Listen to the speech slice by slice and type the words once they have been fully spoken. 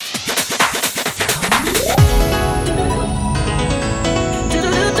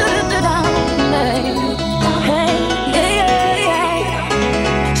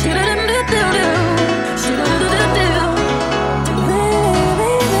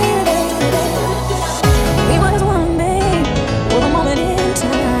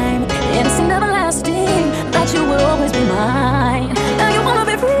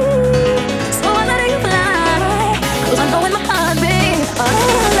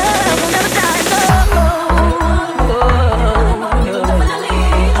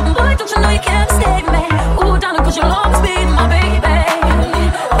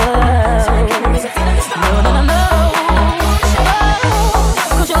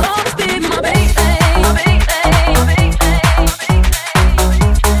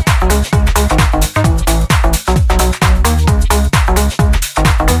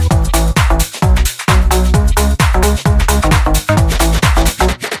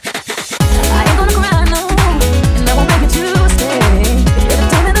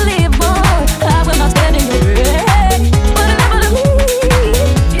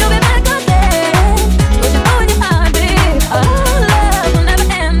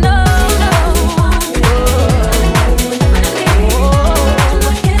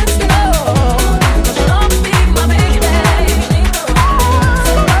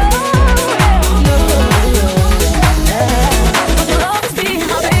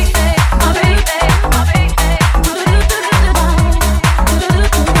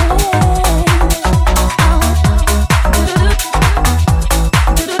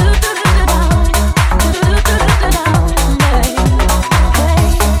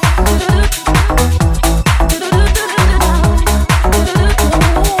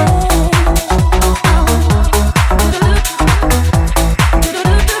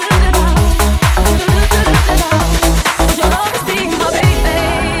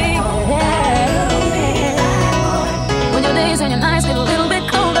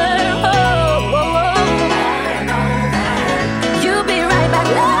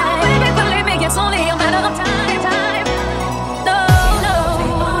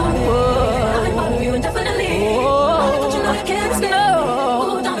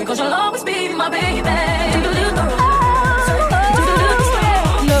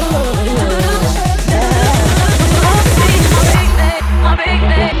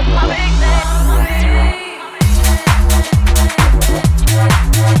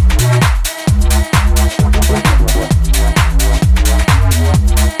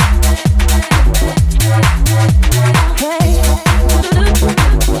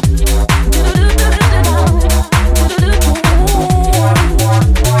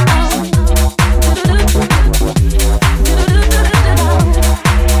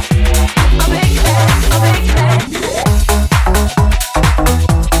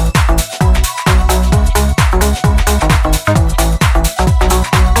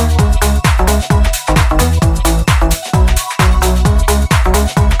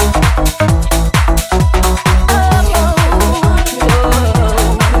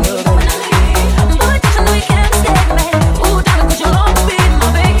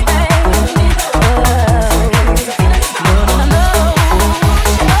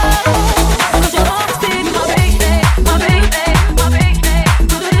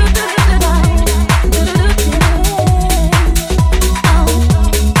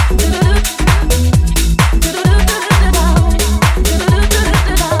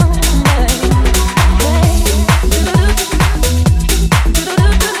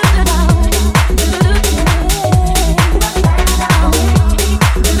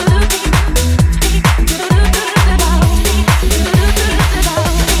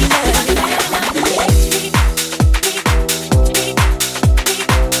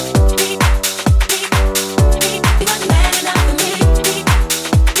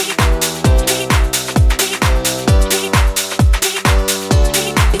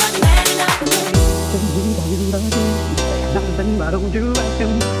to ask him,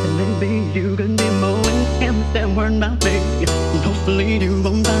 and maybe you could be more intense than word about me. And hopefully you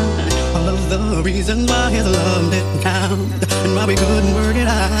won't find all of the reasons why his love didn't count and why we couldn't work it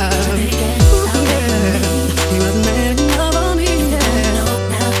out. Ooh, yeah. He was man in love on me, yeah. No,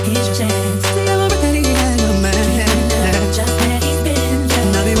 now here's your chance. See, I'm already had a man. Just where he's been.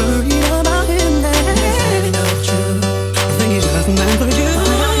 And I'll be worried about him now. Let me know the truth. I think he's just a man for you.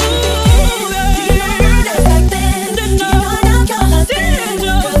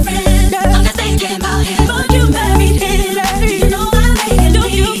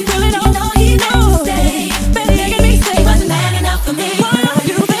 He wasn't man enough for me. Why are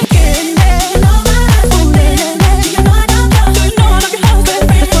you thinking that? You know my husband, you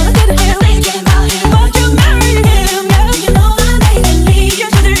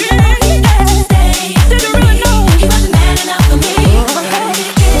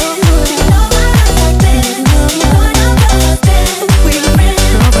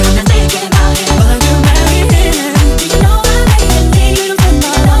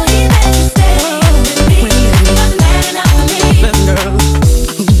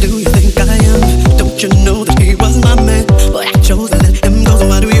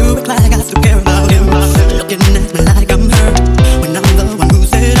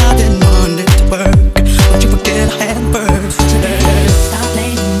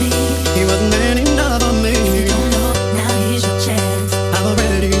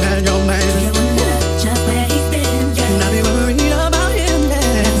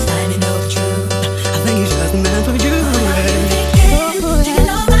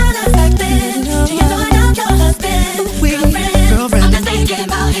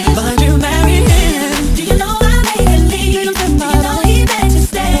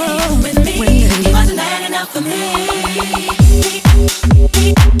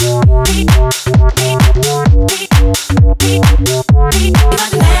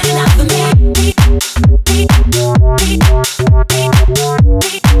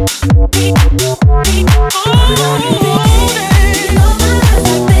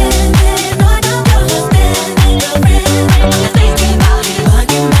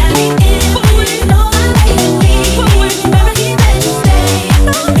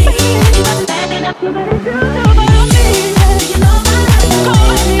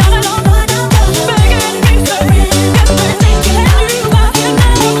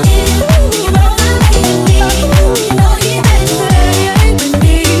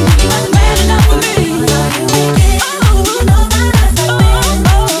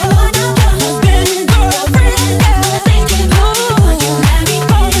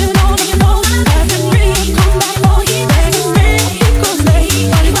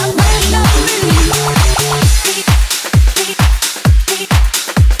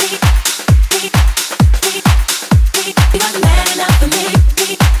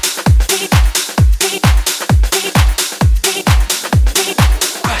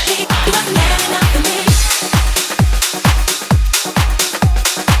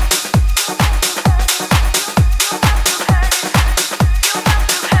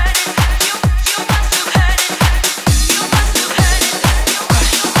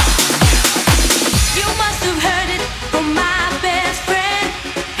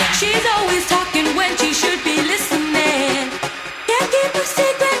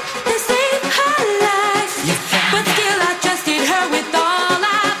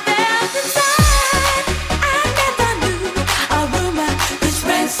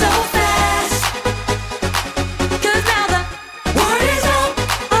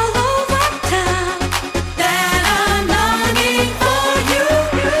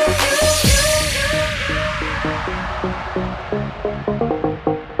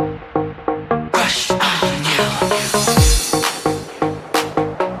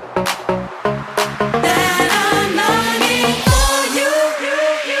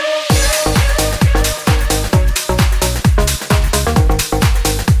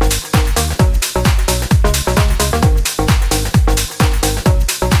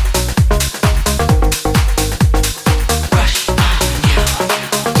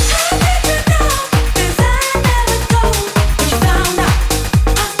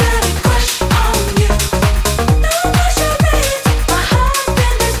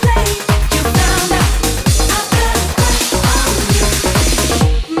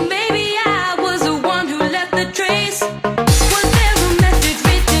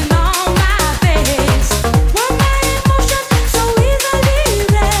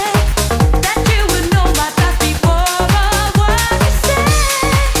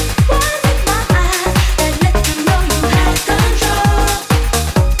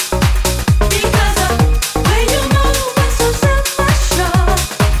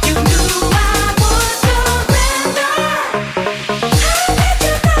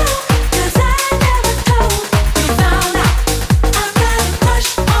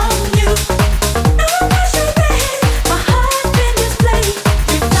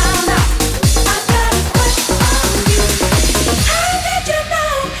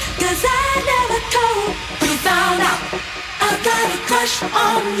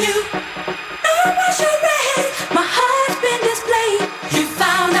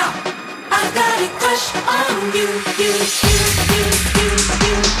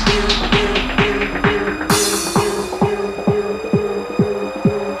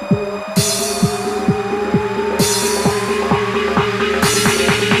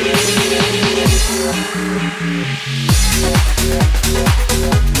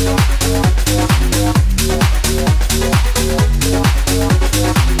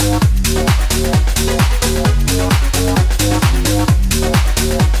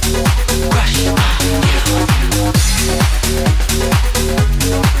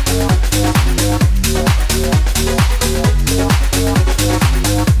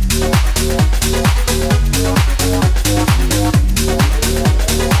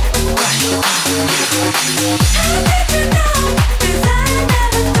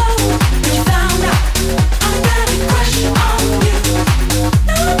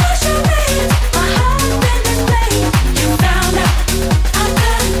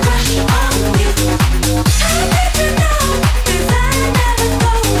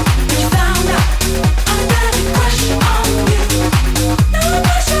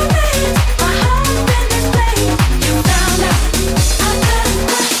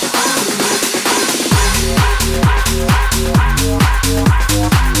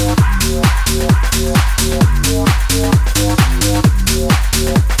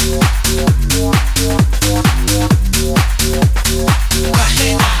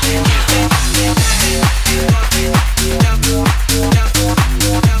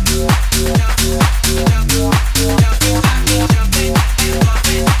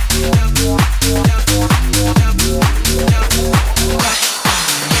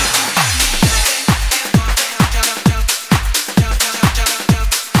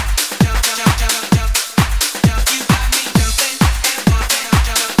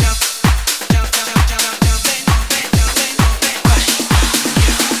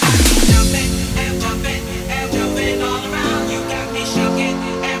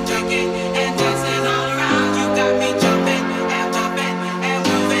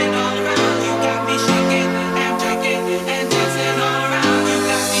Moving all around, you got me shaking and shaking, and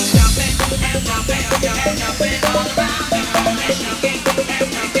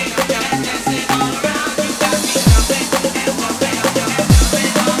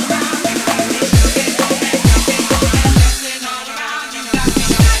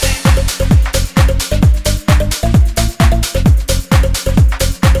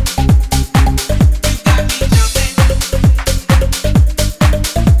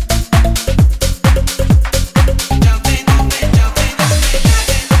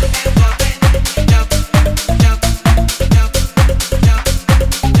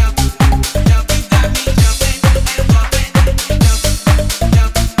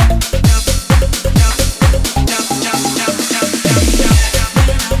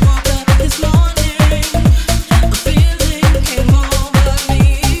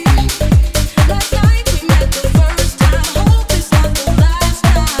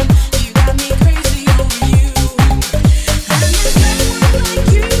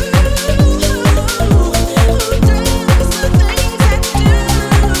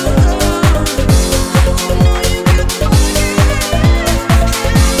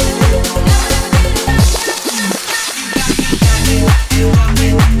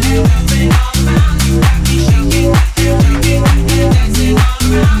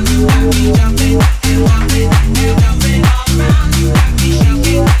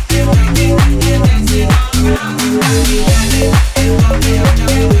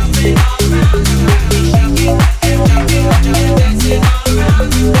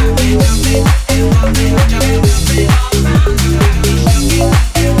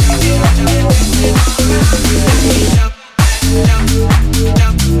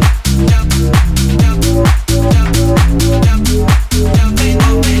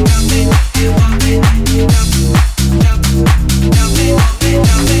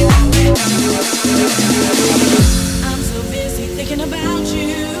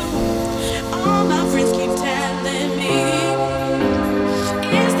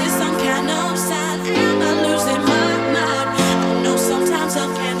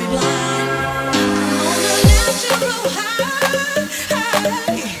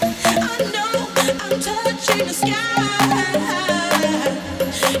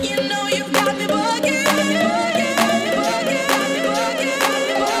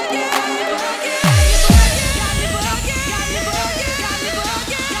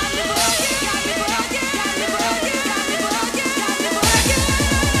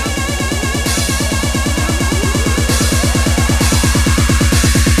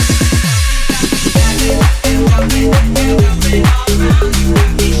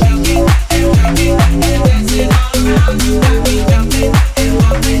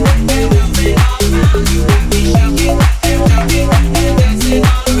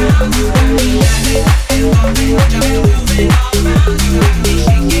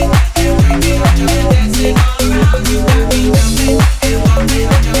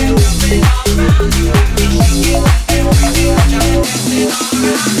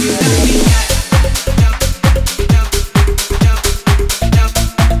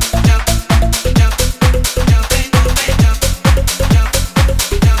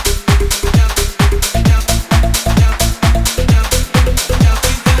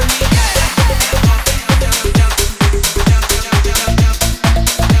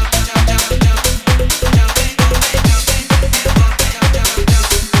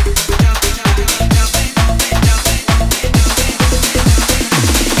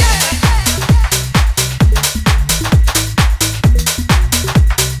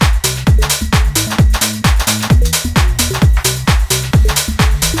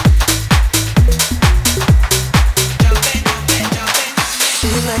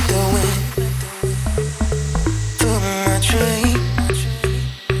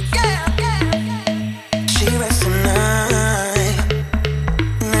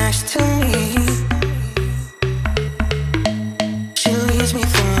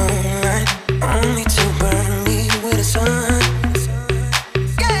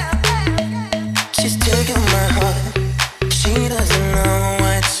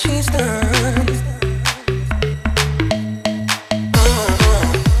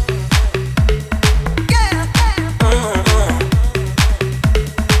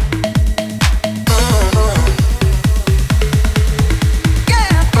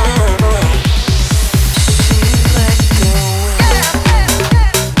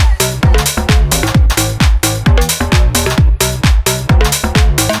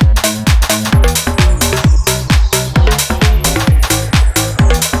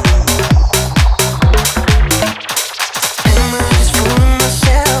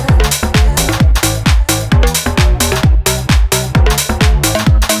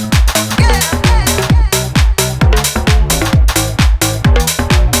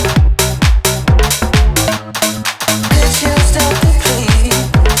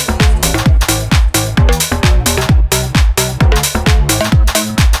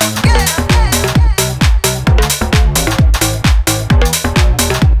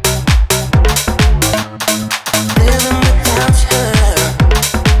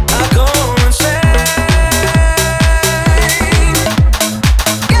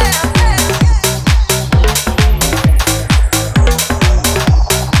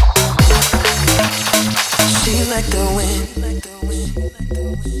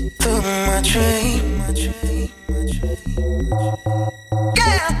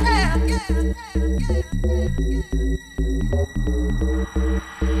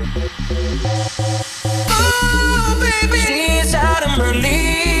She's out of my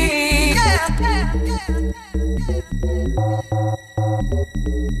league.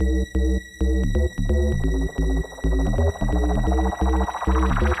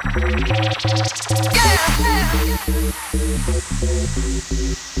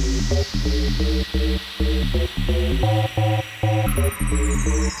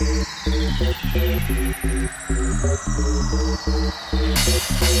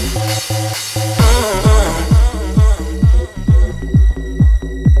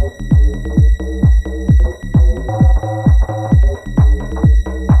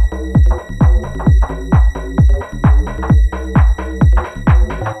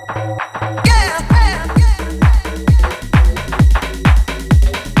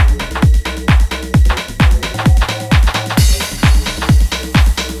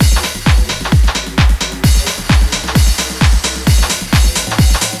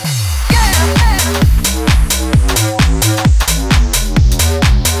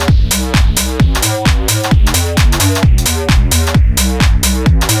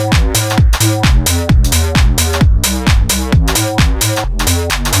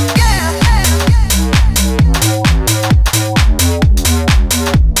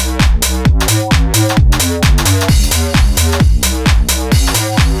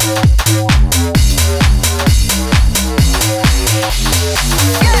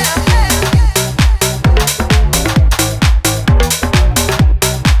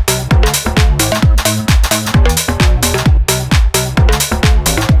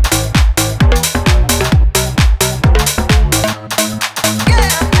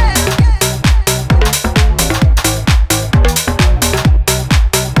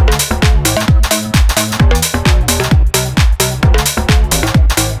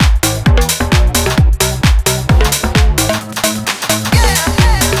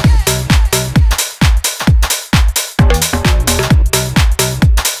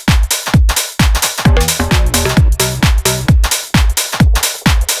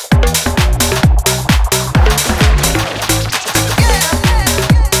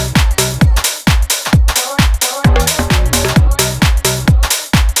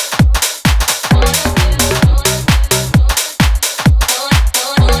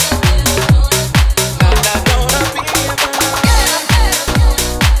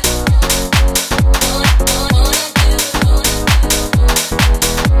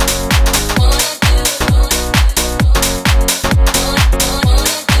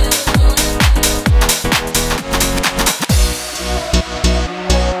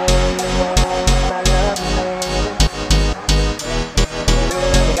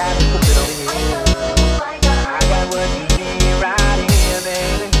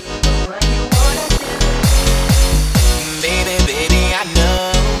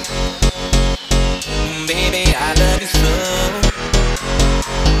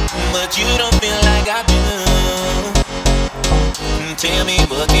 Tell me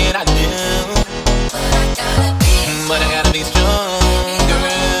what can I do? But I gotta be strong,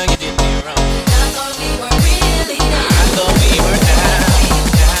 girl. You did me wrong. I thought we were really down. I thought we were down.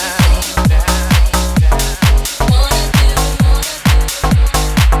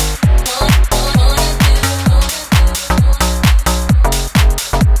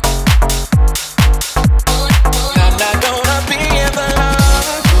 I'm not gonna be here for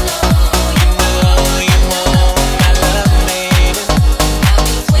long. You know you want my love, baby.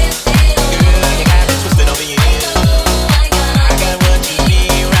 Girl, you got me twisted over you.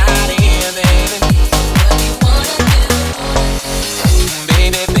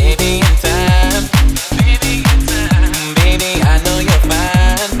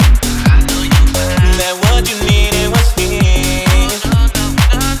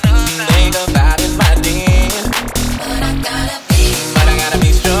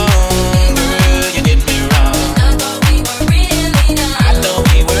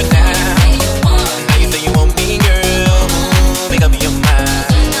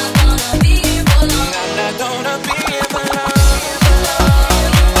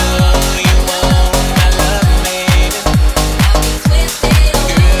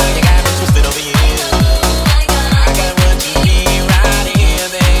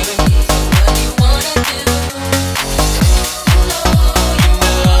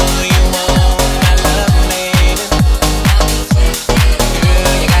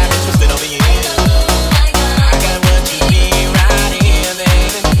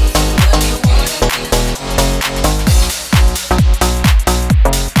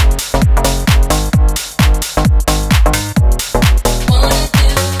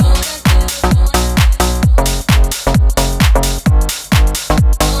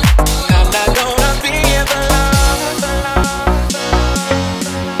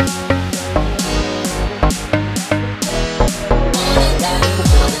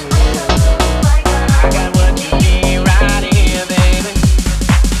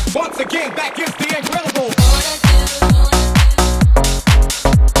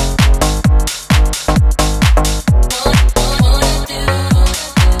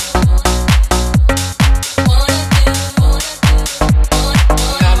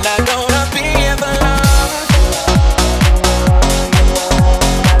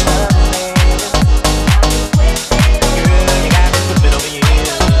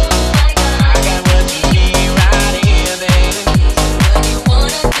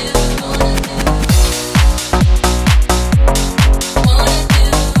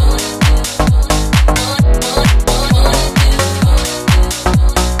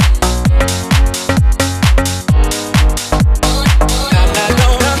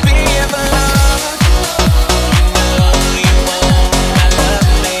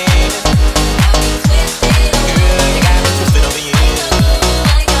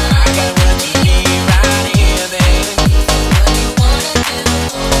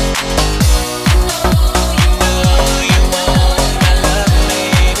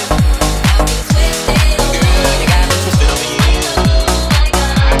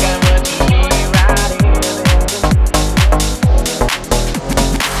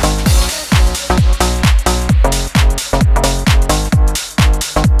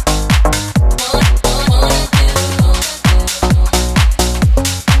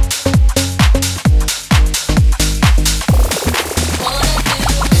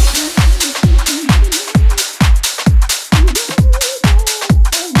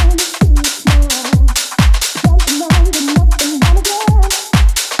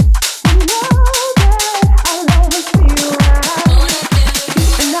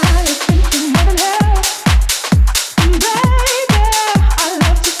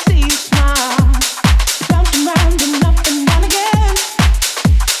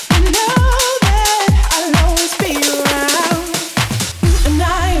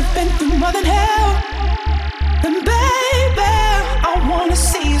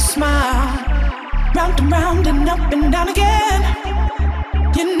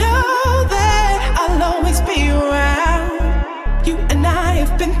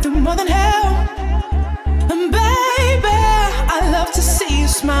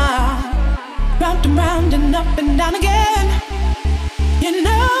 Round and round and up and down again. You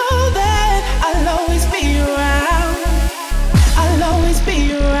know that I'll always be around. I'll always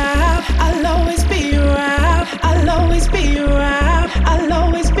be around. I'll always be around. I'll always be around. I'll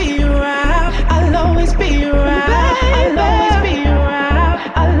always be around. I'll always be around. I'll always be around.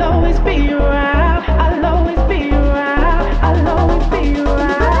 I'll always be around. I'll always be around. I'll always be around.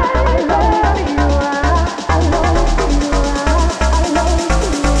 I'll always be around. I'll always be around.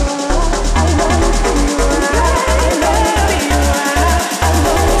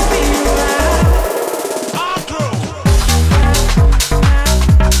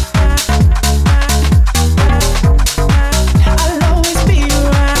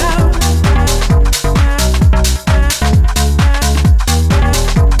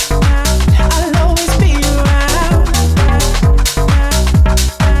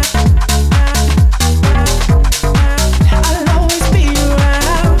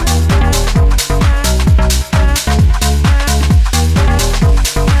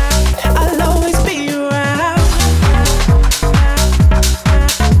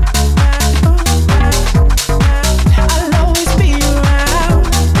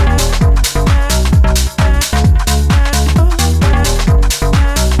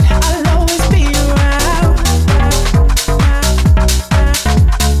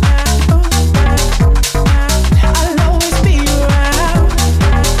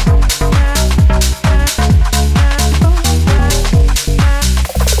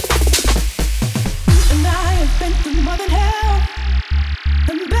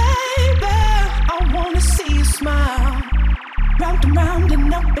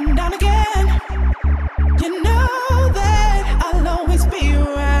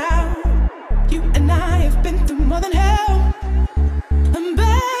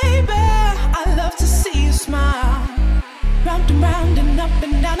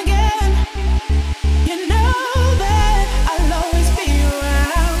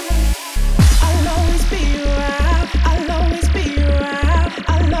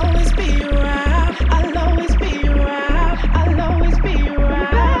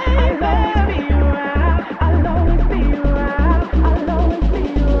 I'll always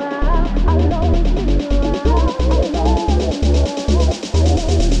be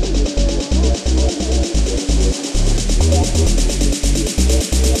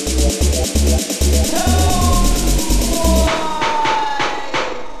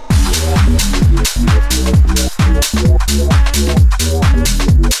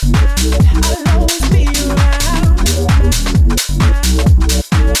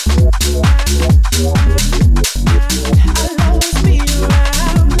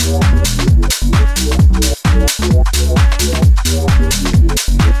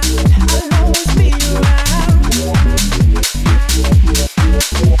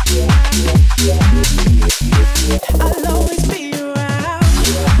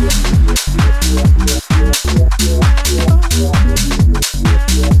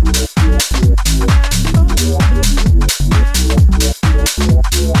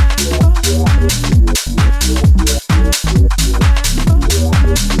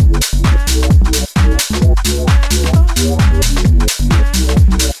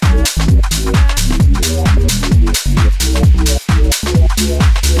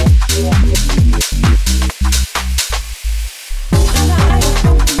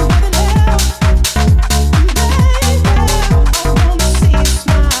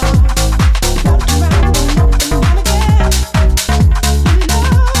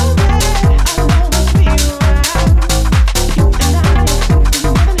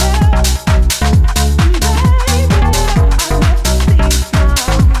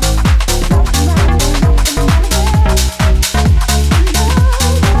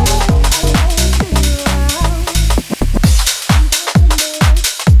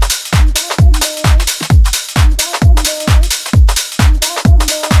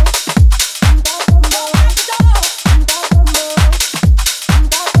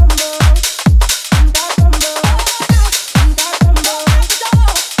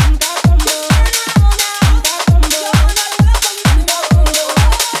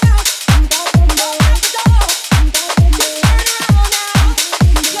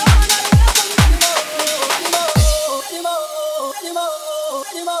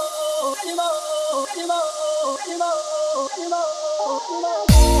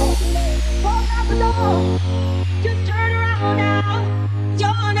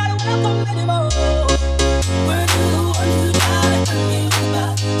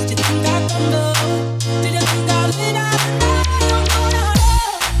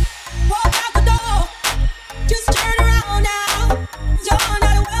Just turn around now. You're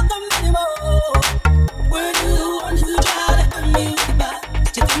not welcome anymore.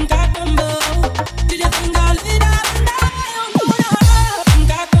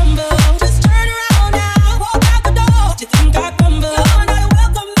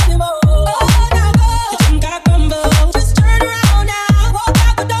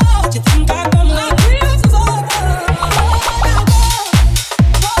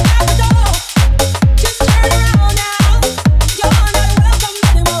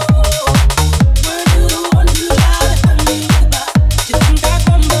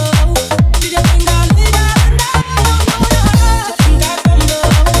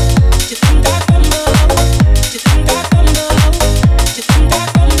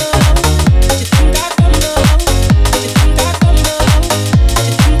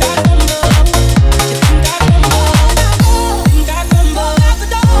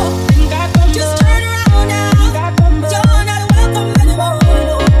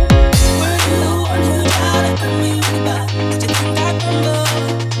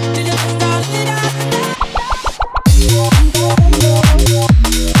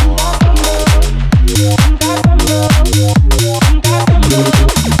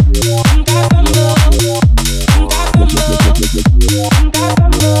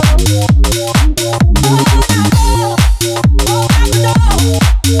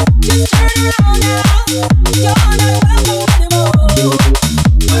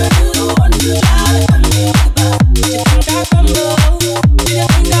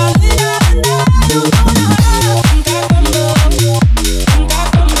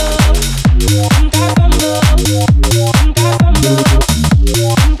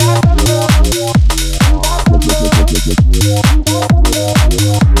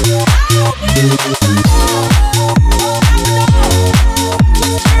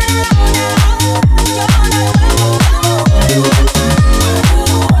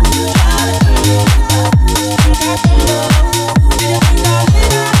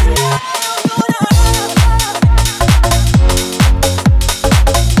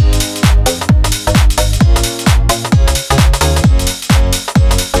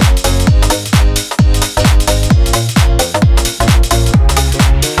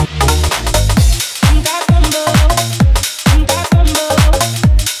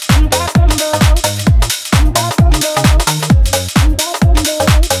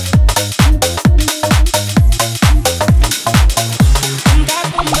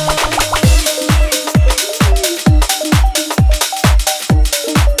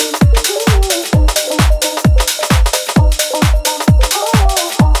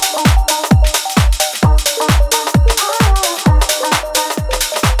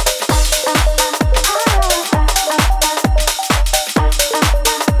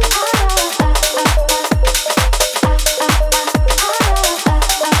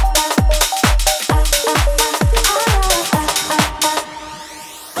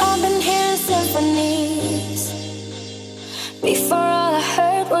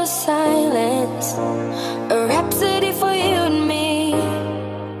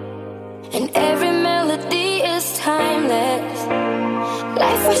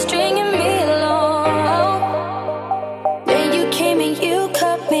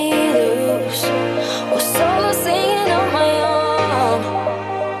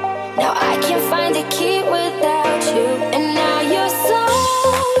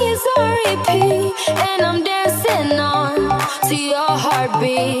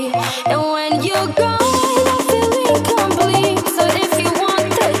 heartbeat. And when you're gone, I feel incomplete. So if you want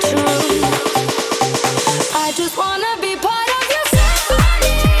the truth, I just wanna be part of your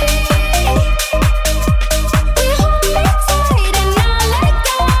symphony. You hold me tight and I let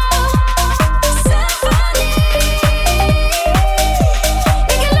go. Symphony.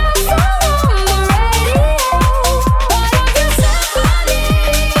 You can love song on the radio. Part of your symphony.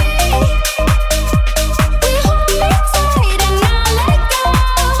 You hold me tight and I let go.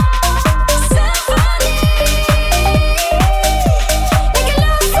 Symphony. You can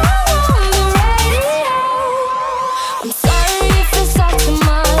love song on the radio. I'm sorry if it's all too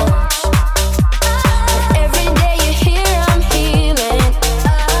much, but every day you're here I'm healing.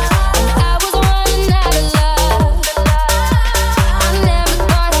 I was running out of love. I never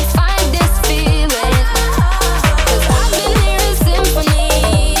thought I'd find this feeling. 'Cause I've been hearing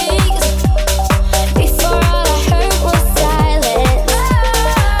symphonies. Before all I heard was silence.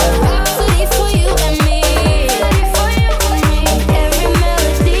 A rhapsody for you and me. And every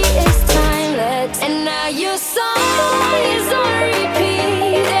melody is timeless. And now your song is on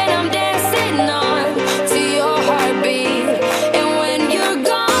repeat, and I'm dancing on to your heartbeat. And when you're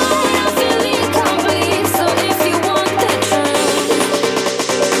gone, I feel incomplete. So if you want the truth,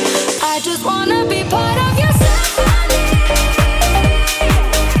 I just wanna be part of your symphony.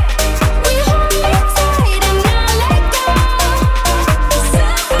 We hold me tight and I let go.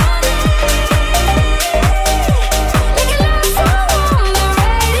 Symphony. You can love song on the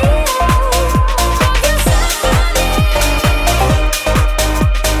radio. Your symphony.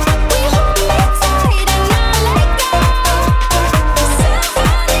 We hold me tight and I let go.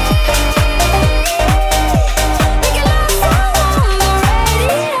 Symphony. You can love song on the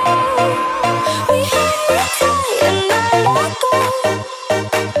radio. We hold me tight and I let go.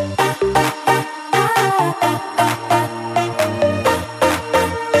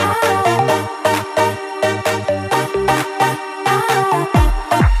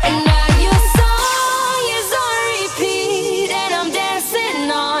 And now your song is on repeat, and I'm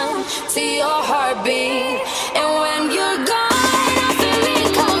dancing on to your heartbeat. And when you're gone, I feel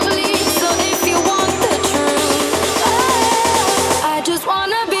incomplete. So if you want the truth, I just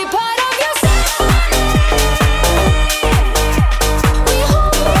wanna be part of your symphony. We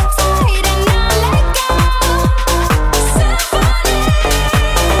hold me tight and I let go. Symphony.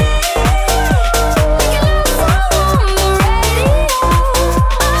 You can love song on the radio.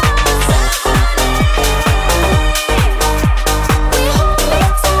 We hold me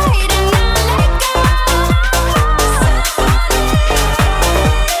tight and I let go.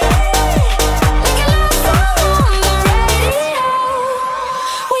 You can love song on the radio.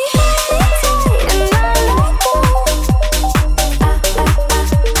 We hold me tight and I let go.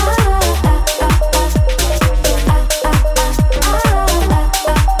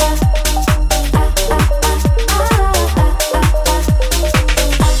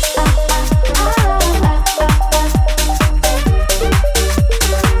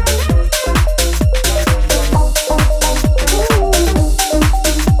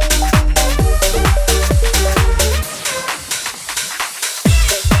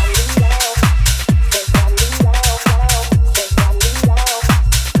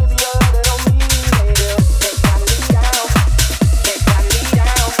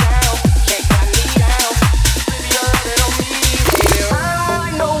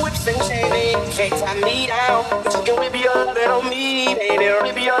 I know whips and chains can't tie me down, but you can whip your lovin' on me, baby.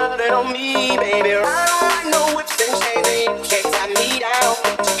 Whip your lovin' on me, baby. I know whips and chains can't tie me down,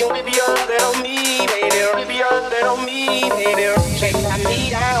 but you can whip your lovin' on me, baby. Whip your lovin' on me, baby. Can't tie me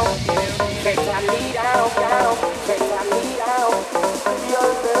down, can't tie me down, down, can't tie me down. Whip your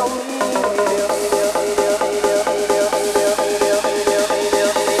lovin' on me,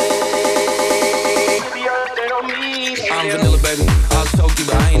 I'm vanilla, baby. I'll choke you,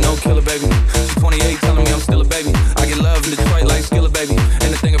 but I ain't no killer, baby. She's 28, telling me I'm still a baby. I get love in Detroit like Skilla, baby.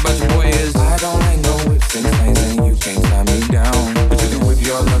 And the thing about your boy is I don't like no whips and chains, and you can't tie me down. But you can whip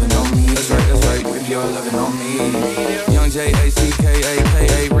your lovin' on me. That's right, whip your lovin' on me. Young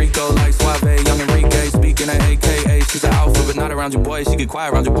J-A-C-K-A-K-A, Rico like Suave, young Enrique, speaking at AKA. She's an alpha, but not around your boy. She get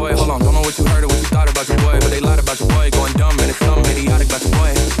quiet around your boy. Hold on, don't know what you heard or what you thought about your boy, but they lied about your boy. Going dumb, and it's something idiotic about your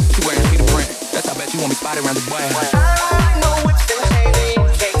boy. She wearing cheetah print. That's how I bet you won't be spotted around your boy. I know whips and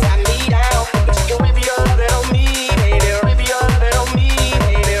chains can't tie me down, but you can whip your lovin' on me, baby. Whip your lovin' on me,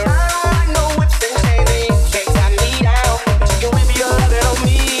 baby. I know whips and chains can't tie me down, but you can whip your lovin' on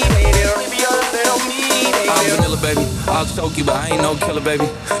me, baby. Whip your lovin' on me, baby. I'm vanilla, baby. I'll choke you, but I ain't no killer, baby.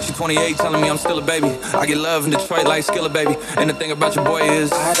 She's 28 telling me I'm still a baby. I get love in Detroit like Skilla, baby. And the thing about your boy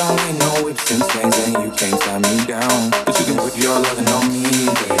is I don't need no whips and chains and you can't tie me down. But you can whip your lovin' on me,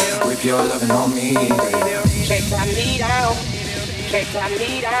 baby. Whip your lovin' on me, baby. Can't tie me down. Can't tie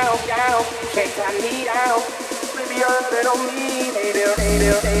me down, down. Can't tie me down. Whip your lovin' on me, baby.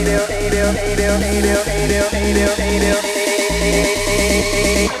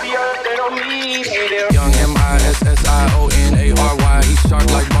 Young MISSIONARY. He's sharp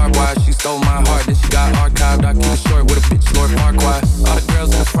like barbed wire. She stole my heart, then she got archived. I keep it short with a bitch, Lord Marquardt. All the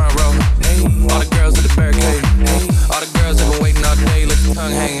girls in the front row, hey. All the girls at the barricade, hey. All the girls have been waiting all day. Let your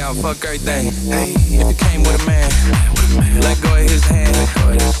tongue hang out, fuck everything, hey. If you came with a man, let go of his hand.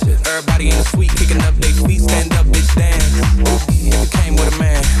 Everybody in the suite kicking up their feet, stand up, bitch, dance. If you came with a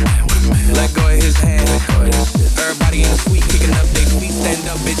man, let go of his hand. Everybody in the suite kicking up their feet, stand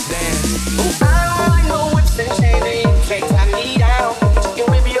up, bitch, dance. I don't like no whips and chains, and you can't tie me down. You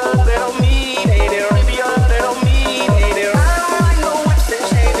can whip your lovin' on me, baby. Whip your lovin' on me, baby. I don't like no whips and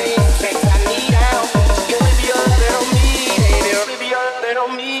chains, and you can't tie me down. You can whip your lovin' on me, baby. Whip your lovin' on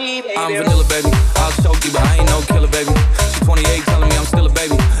me, baby. I'm vanilla, baby. I'll choke you, but I ain't no killer, baby. She's 28, telling me I'm still a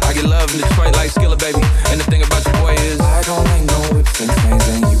baby. I get love in Detroit like Skilla, baby. And the thing about your boy is I don't like no whips and chains,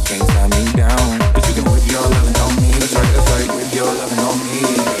 and you can't tie me down. But you can whip your lovin' on me. That's right, whip your lovin' on me,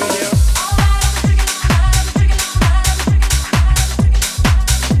 baby.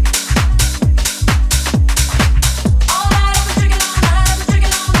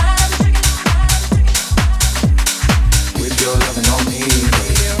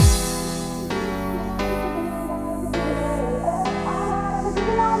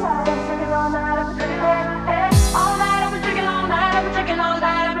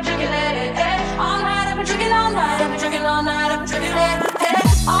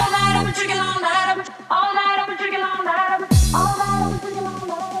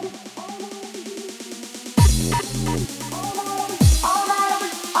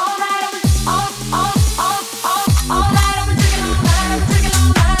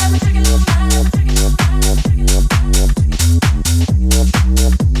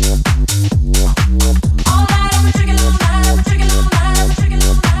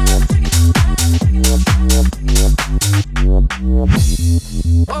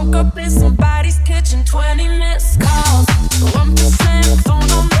 Woke up in somebody's kitchen, 20 missed calls. 1%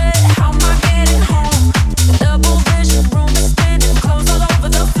 phone on red, how am I getting home? Double vision, room is spinning, clothes all over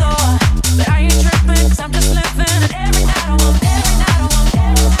the floor. But I ain't tripping, 'cause I'm just living. And every night I want, every night I want,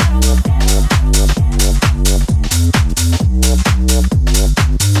 every night I want,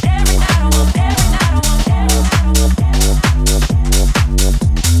 every night I want, every night I want, every night I want.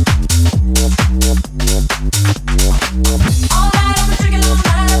 All night I'm drinking, all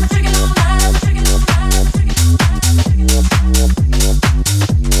night I'm drinking, all night I'm drinking, all night I'm drinking.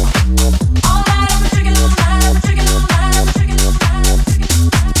 All night I'm drinking, all night I'm drinking, all night I'm drinking, all night I'm drinking.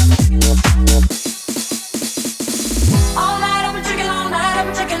 All night I'm drinking, all night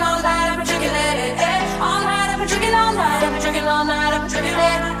I'm drinking, all night I'm drinking, let it. All night I'm drinking, all night I'm drinking, all night I'm drinking,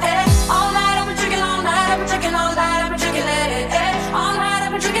 let it. All night I'm drinking, all night I'm drinking, all night I'm drinking, let it. All night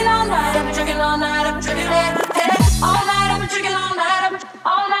I'm drinking, all night I'm drinking, all night I'm drinking, let it. All night I'm drinking, all night I'm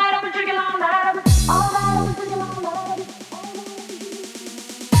all night I'm drinking, all night I'm all night I'm drinking, all night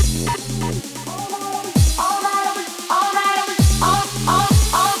all night I'm all night I'm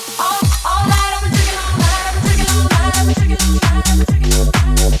all night I'm drinking, all night I'm drinking, all night I'm drinking, all night I'm drinking, all night I'm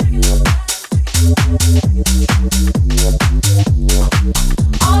drinking.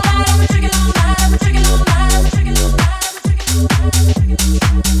 All night I'm drinking, all night I'm drinking, all night I'm drinking, all night I'm drinking.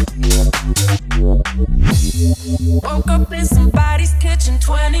 Woke up in somebody's kitchen,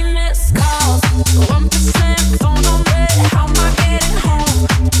 20 missed calls. 1% phone on red, how am I getting home?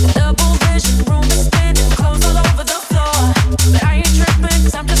 Double vision, room is spinning, clothes all over the floor. But I ain't tripping,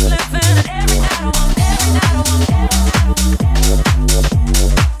 'cause I'm just living. And every night I want, every night I want, every night I want, every night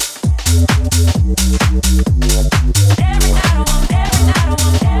I want, every night I want, every night I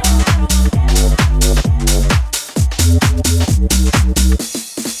want.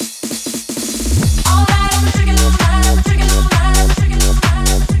 All night I'm drinking, all night I'm drinking, all night.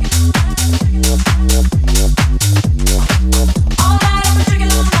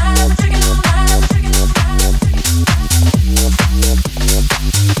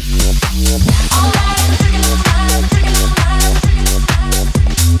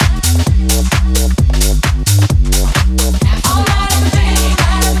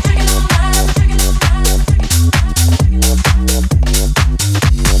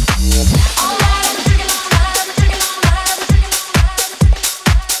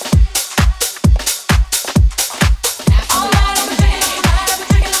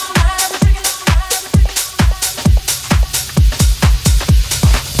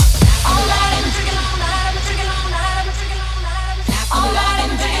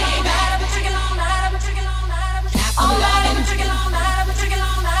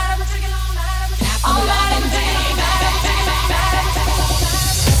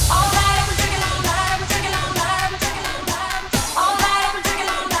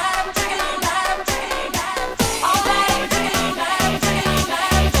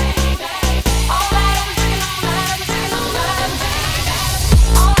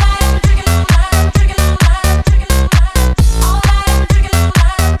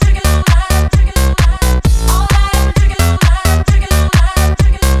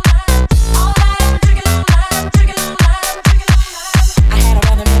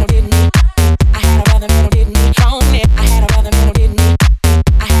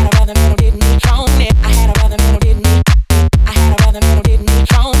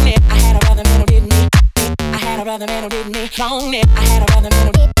 wrong it. I had a rhythm and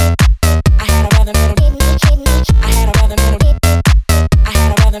a beat. I had a rhythm and a beat. I had a rhythm and a beat. I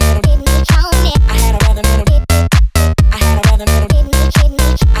had a rhythm and a beat. I had a rhythm and a beat. I had a rhythm and a beat.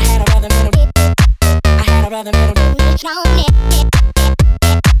 I had a rhythm and a beat. I had a rhythm and a beat.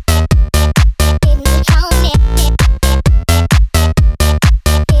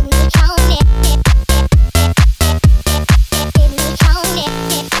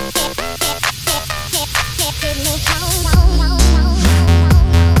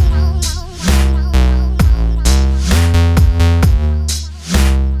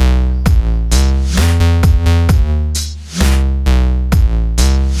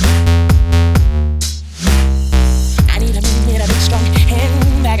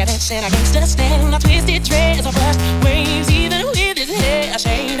 And against the stand, I twisted dreads, I brushed waves, even with his hair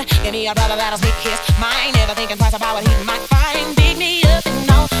ashamed. Give me a brother that'll speak his mind, never thinking twice about what he might find. Dig me up and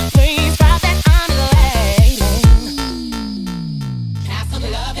all, please drop that I'm lady. Have some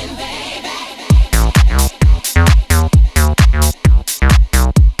loving, baby.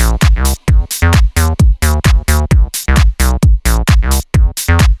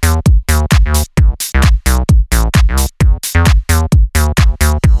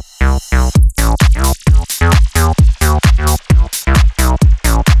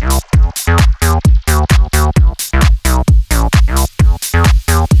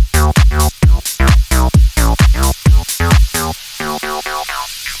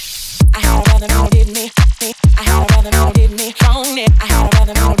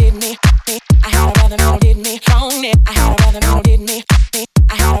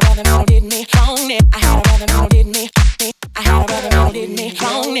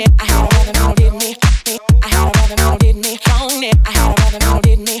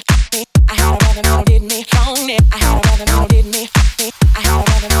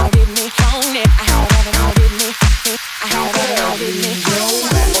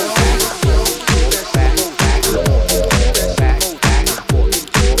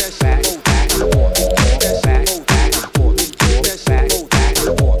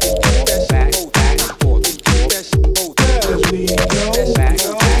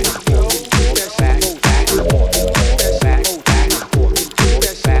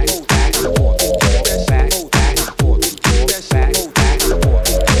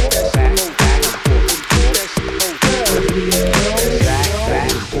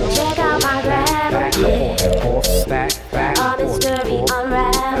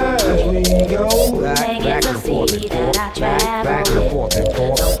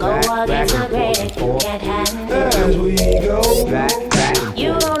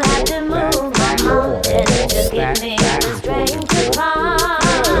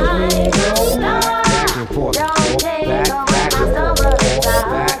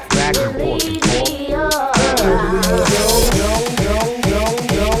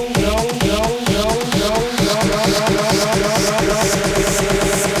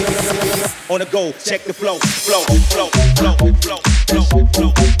 On the go, check the flow, flow, flow, flow, flow, flow, flow,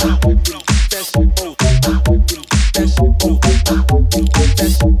 flow, flow. Best boat, best boat, best boat, best boat, best boat,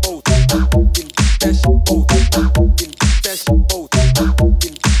 best boat.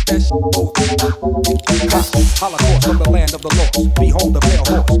 Holocaust from the land of the lost. Behold the pale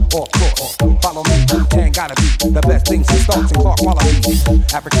horse, off course. Follow me, Wu-Tang gotta be the best things in starts and Clark qualities.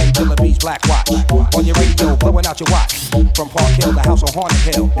 African killer bees, black watch. On your radio, blowing out your watch. From Park Hill to House on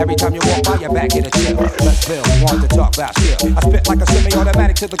Haunted Hill. Every time you walk by, your back get a chill. Let's build, want to talk about skill. I spit like a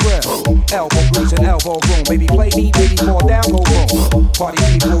semi-automatic to the grill. Elbow grease and elbow room. Baby play me, baby fall down, go boom. Party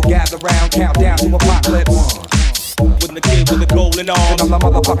people gather round, count down to apocalypse. With the kid with the golden arms. And I'm the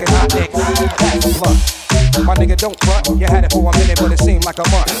motherfucking hot neck. That's the blunt. My nigga don't front. You had it for a minute, but it seemed like a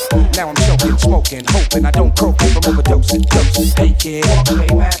month. Now I'm choking, smoking, hoping I don't croak it from overdosing. Doses. Hey kid,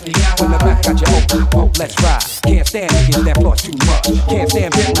 when the back got you open, oh let's ride. Can't stand niggas that floss too much. Can't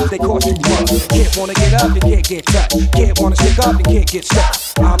stand Bentleys, they cost too much. Can't wanna get up, then can't get touched. Can't wanna stick up, then can't get stuck.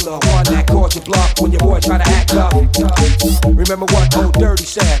 I'm the one that calls you bluff when your boy try to act tough. Remember what old Dirty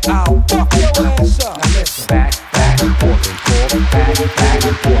said? I'll fuck your ass up. Now listen, back and forth and forth, back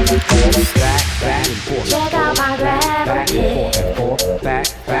and forth and forth, back and forth. Check out my gravity.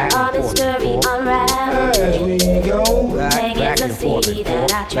 All mystery unraveled. As we go Back and forth,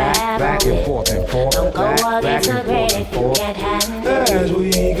 that I travel back and forth and forth. Don't go against the grain if you can't handle it. As we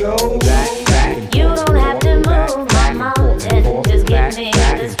go You don't have to move my mountain. Just give me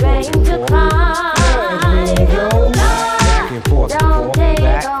the strength to climb. Lord, don't take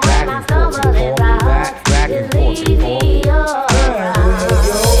away my stumbling blocks. Just leave me alone.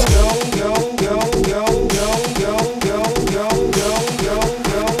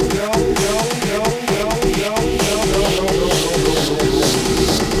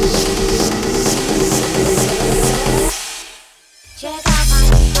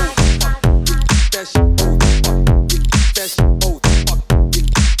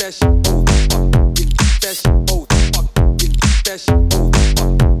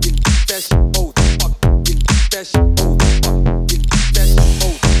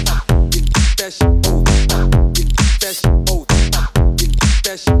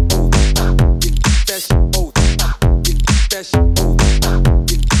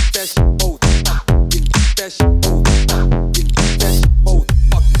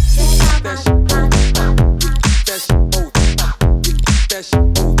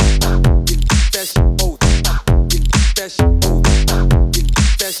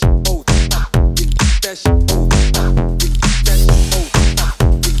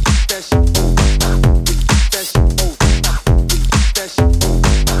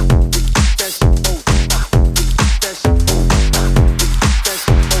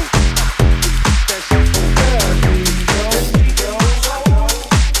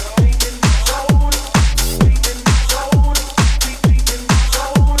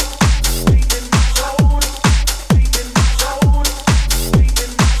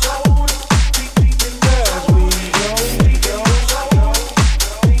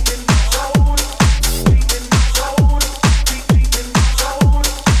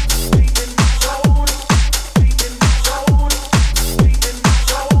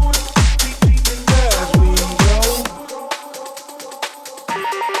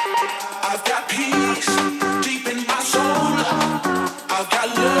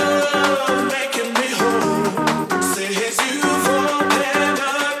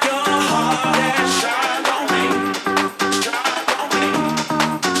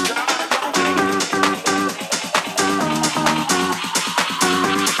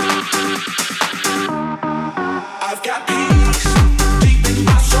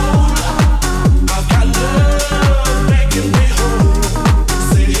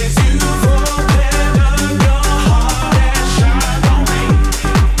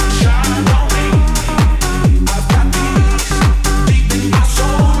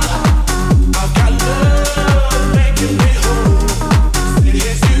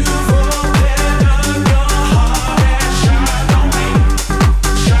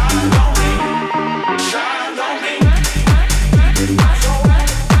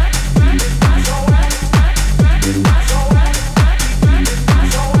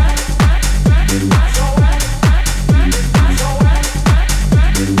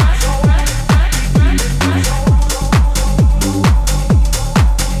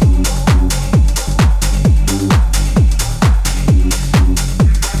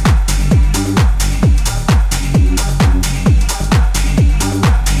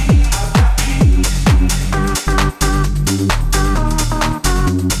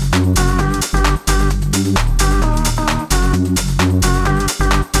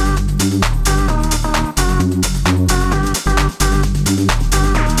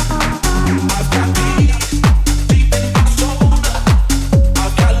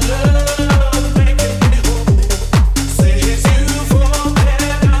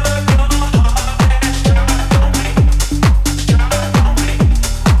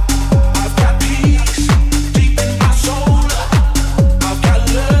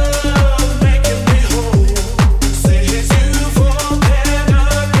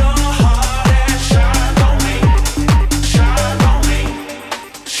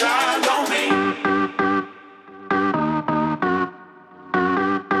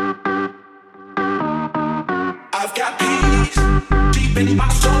 in my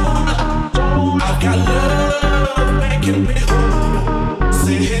soul. I've got love making me whole.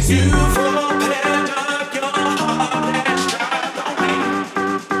 Says you for